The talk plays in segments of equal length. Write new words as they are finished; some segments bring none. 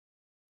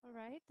All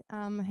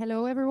right.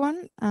 Hello,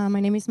 everyone. My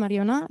name is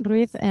Mariona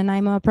Ruiz, and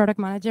I'm a product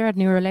manager at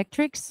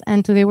Neuroelectrics.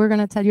 And today we're going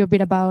to tell you a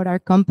bit about our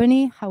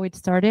company, how it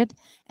started,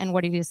 and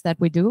what it is that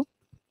we do.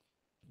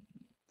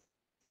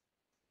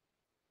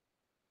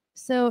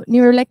 So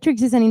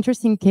Neuroelectrics is an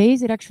interesting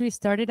case. It actually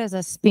started as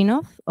a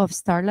spin-off of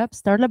Starlab.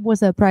 Starlab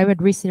was a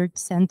private research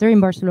center in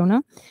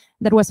Barcelona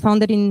that was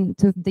founded in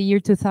the year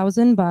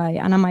 2000 by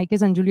Anna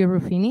Maikes and Giulio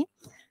Ruffini.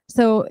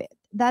 So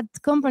that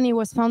company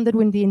was founded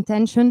with the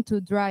intention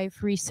to drive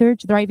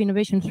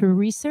innovation through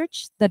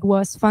research that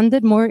was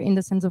funded more in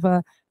the sense of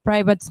a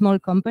private small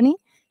company,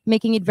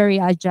 making it very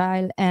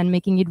agile and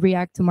making it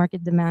react to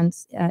market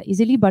demands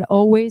easily, but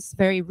always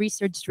very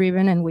research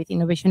driven and with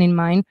innovation in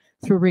mind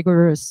through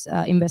rigorous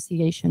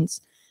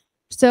investigations.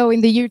 So in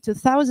the year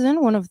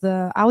 2000, one of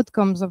the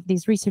outcomes of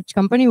this research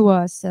company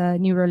was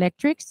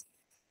Neuroelectrics.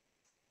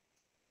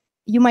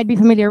 You might be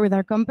familiar with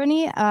our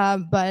company,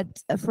 but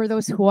for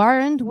those who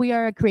aren't, we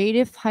are a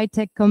creative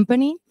high-tech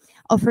company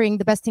offering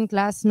the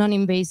best-in-class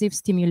non-invasive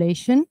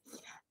stimulation.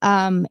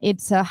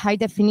 It's a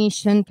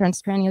high-definition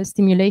transcranial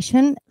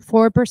stimulation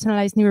for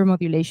personalized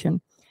neuromodulation.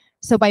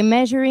 So by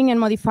measuring and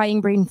modifying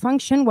brain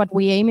function, what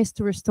we aim is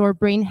to restore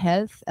brain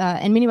health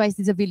and minimize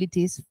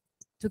disabilities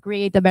to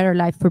create a better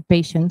life for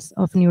patients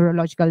of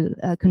neurological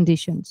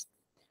conditions.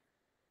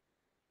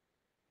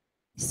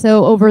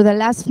 So over the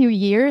last few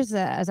years,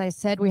 as I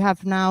said, we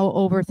have now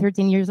over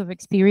 13 years of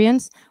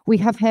experience. We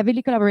have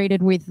heavily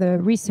collaborated with the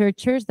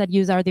researchers that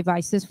use our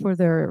devices for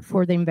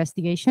the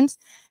investigations.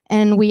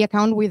 And we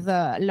account with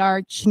a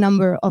large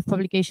number of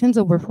publications,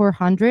 over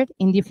 400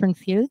 in different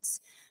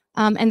fields.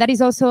 And that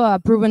is also a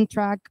proven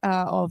track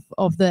of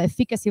the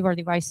efficacy of our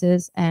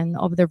devices and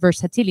of their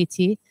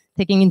versatility,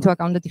 taking into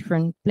account the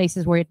different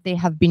places where they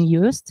have been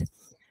used.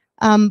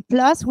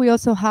 Plus, we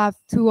also have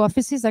 2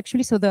 offices,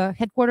 actually. So the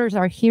headquarters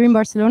are here in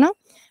Barcelona.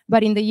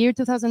 But in the year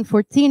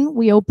 2014,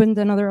 we opened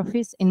another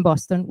office in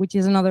Boston, which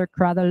is another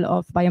cradle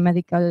of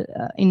biomedical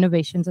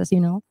innovations, as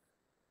you know.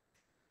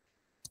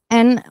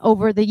 And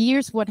over the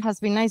years, what has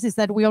been nice is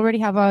that we already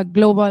have a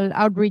global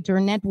outreach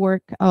or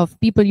network of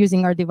people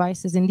using our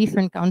devices in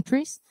different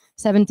countries,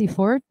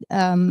 74.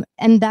 And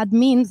that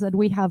means that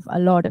we have a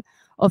lot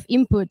of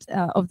input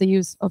of the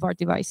use of our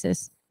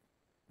devices.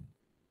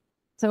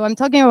 So I'm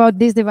talking about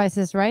these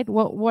devices, right?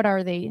 What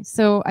are they?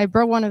 So I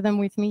brought one of them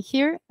with me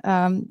here.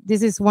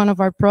 This is one of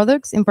our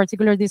products. In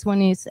particular, this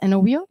one is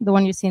Enovio, the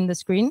one you see on the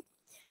screen.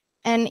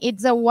 And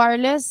it's a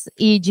wireless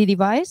EEG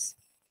device.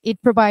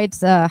 It provides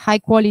high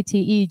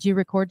quality EEG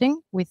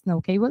recording with no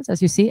cables,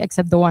 as you see,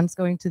 except the ones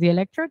going to the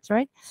electrodes,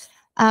 right?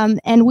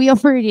 And we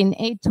offer it in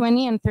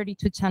 820 and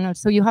 32 channels.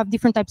 So you have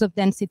different types of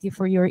density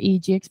for your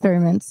EEG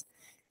experiments.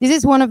 This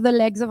is one of the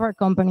legs of our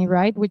company,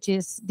 right? Which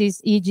is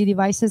these EEG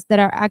devices that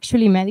are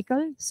actually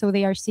medical. So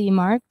they are CE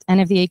marked and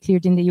FDA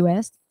cleared in the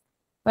US.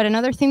 But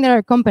another thing that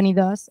our company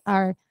does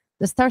are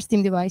the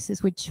StarStim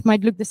devices, which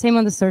might look the same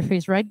on the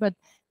surface, right? But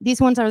these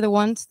ones are the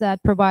ones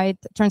that provide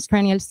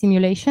transcranial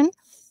stimulation.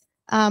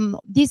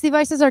 These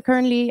devices are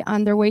currently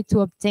underway to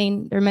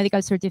obtain their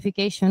medical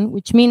certification,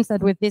 which means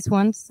that with these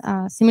ones,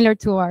 similar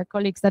to our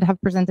colleagues that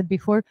have presented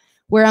before,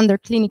 we're under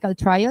clinical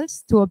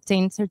trials to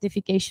obtain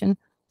certification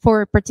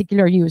for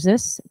particular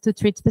uses to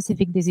treat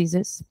specific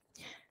diseases.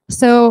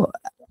 So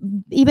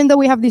even though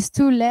we have these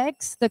 2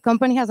 legs, the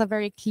company has a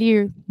very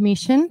clear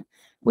mission,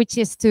 which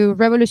is to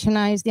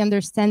revolutionize the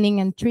understanding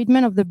and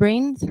treatment of the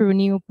brain through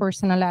new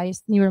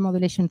personalized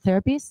neuromodulation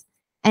therapies,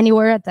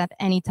 anywhere at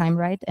any time,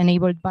 right?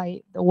 Enabled by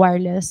the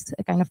wireless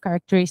kind of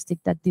characteristic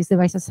that these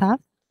devices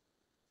have.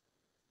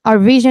 Our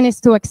vision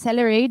is to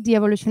accelerate the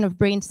evolution of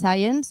brain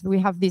science. We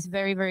have this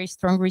very, very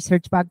strong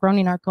research background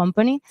in our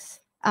company,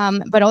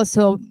 but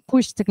also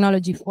push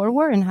technology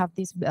forward and have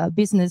this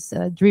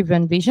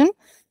business-driven vision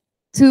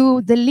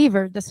to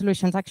deliver the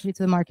solutions actually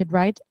to the market,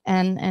 right?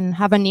 And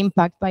have an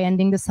impact by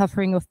ending the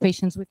suffering of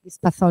patients with these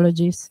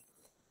pathologies.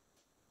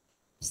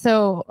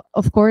 So,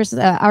 of course,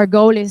 our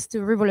goal is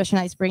to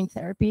revolutionize brain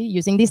therapy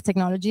using these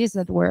technologies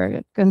that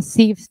were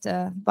conceived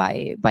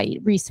by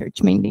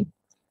research mainly.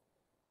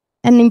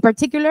 And in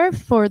particular,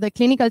 for the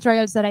clinical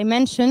trials that I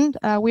mentioned,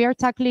 we are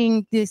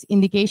tackling these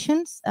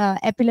indications.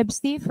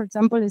 Epilepsy, for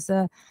example, is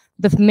the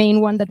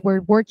main one that we're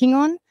working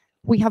on.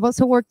 We have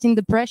also worked in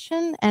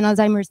depression and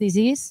Alzheimer's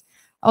disease,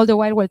 all the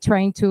while we're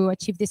trying to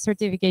achieve this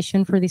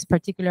certification for these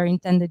particular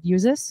intended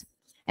uses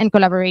and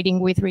collaborating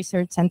with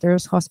research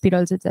centers,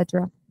 hospitals,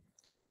 etc.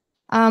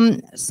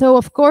 So,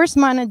 of course,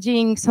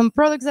 managing some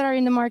products that are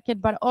in the market,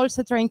 but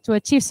also trying to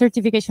achieve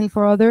certification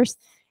for others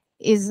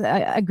is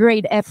a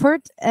great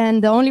effort,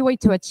 and the only way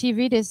to achieve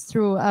it is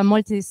through a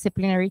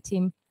multidisciplinary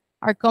team.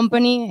 Our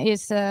company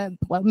is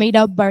made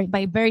up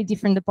by very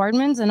different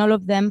departments, and all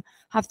of them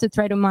have to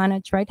try to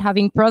manage, right?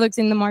 Having products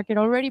in the market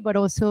already, but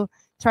also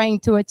trying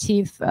to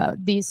achieve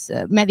this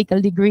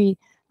medical degree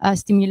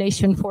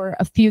stimulation for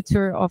a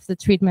future of the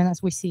treatment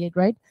as we see it,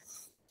 right?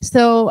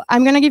 So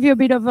I'm going to give you a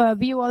bit of a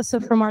view also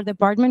from our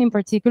department in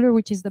particular,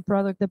 which is the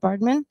product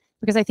department,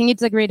 because I think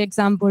it's a great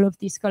example of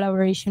this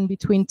collaboration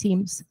between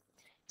teams.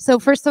 So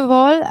first of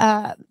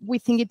all, we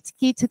think it's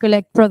key to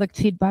collect product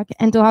feedback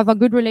and to have a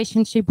good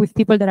relationship with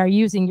people that are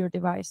using your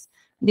device.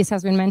 This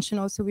has been mentioned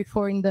also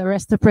before in the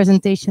rest of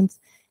presentations.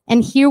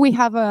 And here we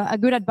have a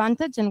good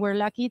advantage, and we're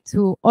lucky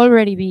to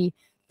already be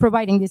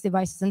providing these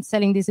devices and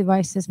selling these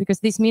devices, because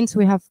this means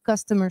we have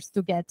customers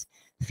to get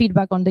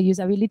feedback on the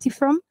usability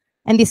from,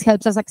 and this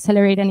helps us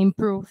accelerate and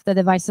improve the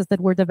devices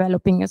that we're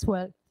developing as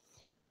well.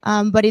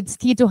 But it's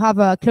key to have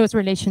a close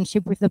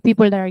relationship with the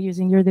people that are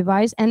using your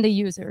device and the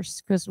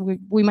users, because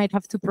we might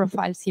have two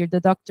profiles here,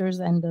 the doctors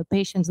and the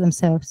patients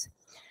themselves.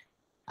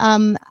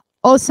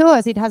 Also,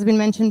 as it has been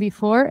mentioned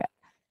before,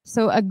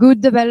 so a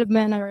good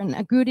development or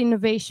a good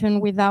innovation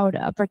without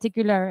a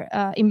particular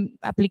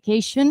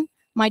application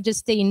might just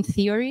stay in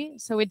theory.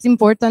 So it's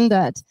important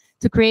that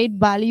to create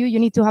value, you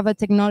need to have a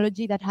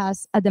technology that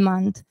has a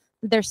demand.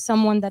 There's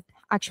someone that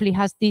actually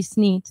has this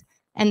need,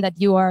 and that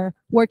you are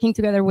working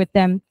together with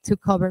them to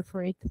cover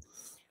for it.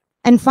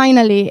 And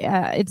finally,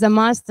 it's a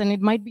must, and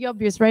it might be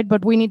obvious, right?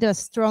 But we need a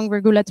strong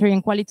regulatory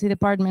and quality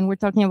department. We're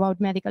talking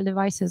about medical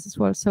devices as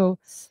well. So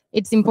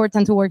it's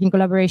important to work in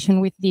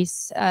collaboration with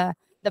these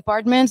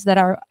departments that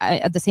are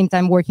at the same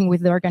time working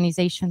with the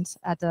organizations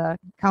at a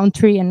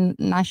country and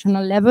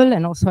national level,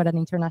 and also at an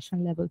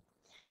international level.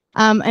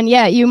 And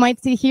yeah, you might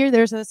see here,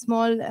 there's a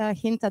small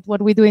hint at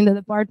what we do in the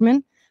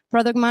department.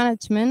 Product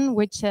management,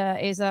 which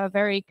is a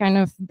very kind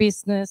of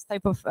business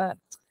type of,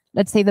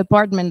 let's say,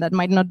 department that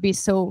might not be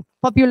so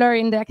popular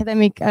in the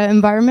academic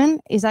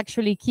environment, is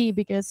actually key,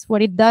 because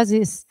what it does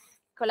is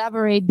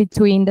collaborate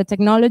between the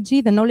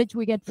technology, the knowledge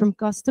we get from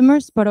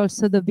customers, but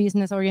also the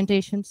business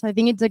orientation. So I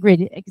think it's a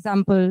great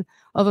example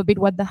of a bit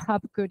what the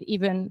hub could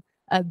even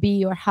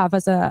be or have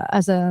as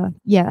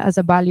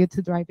a value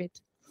to drive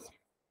it.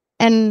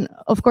 And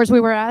of course, we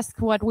were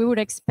asked what we would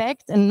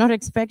expect and not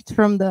expect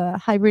from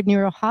the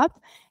HybridNeuro Hub.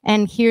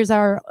 And here's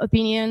our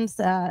opinions.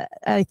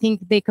 I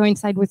think they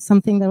coincide with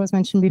something that was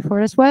mentioned before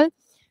as well.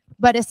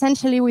 But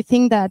essentially, we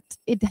think that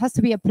it has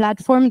to be a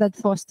platform that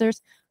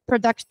fosters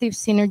productive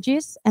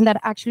synergies and that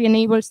actually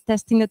enables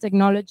testing the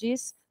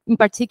technologies, in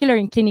particular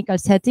in clinical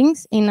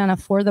settings, in an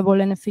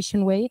affordable and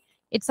efficient way.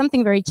 It's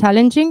something very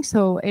challenging,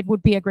 so it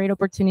would be a great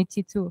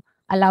opportunity to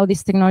allow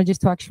these technologies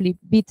to actually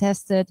be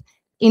tested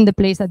in the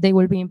place that they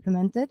will be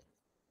implemented.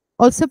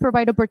 Also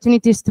provide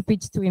opportunities to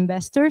pitch to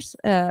investors.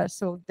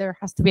 So there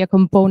has to be a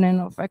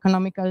component of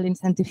economical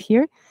incentive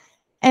here.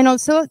 And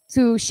also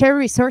to share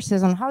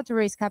resources on how to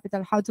raise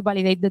capital, how to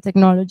validate the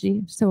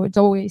technology. So it's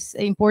always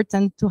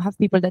important to have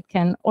people that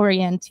can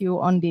orient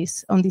you on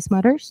these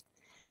matters.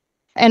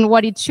 And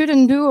what it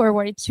shouldn't do, or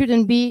what it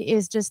shouldn't be,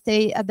 is just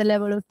stay at the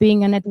level of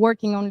being a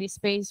networking only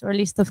space or a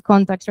list of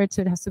contacts, right?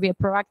 So it has to be a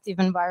proactive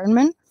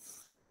environment.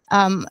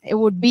 It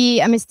would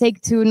be a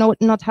mistake to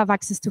not have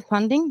access to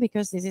funding,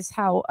 because this is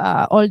how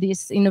all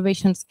these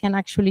innovations can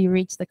actually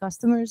reach the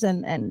customers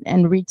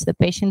and reach the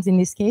patients in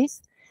this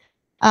case.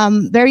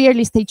 Very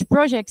early stage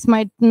projects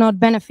might not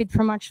benefit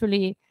from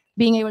actually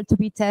being able to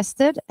be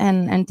tested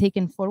and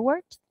taken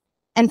forward.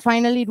 And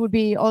finally, it would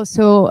be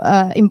also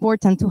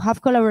important to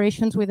have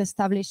collaborations with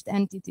established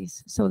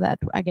entities, so that,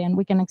 again,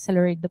 we can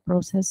accelerate the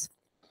process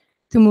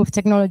to move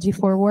technology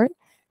forward.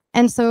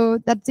 And so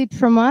that's it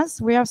from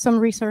us. We have some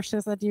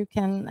resources that you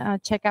can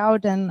check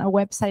out, and a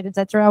website,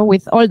 etc.,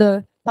 with all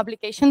the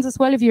publications as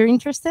well, if you're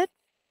interested.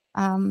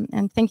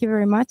 And thank you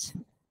very much.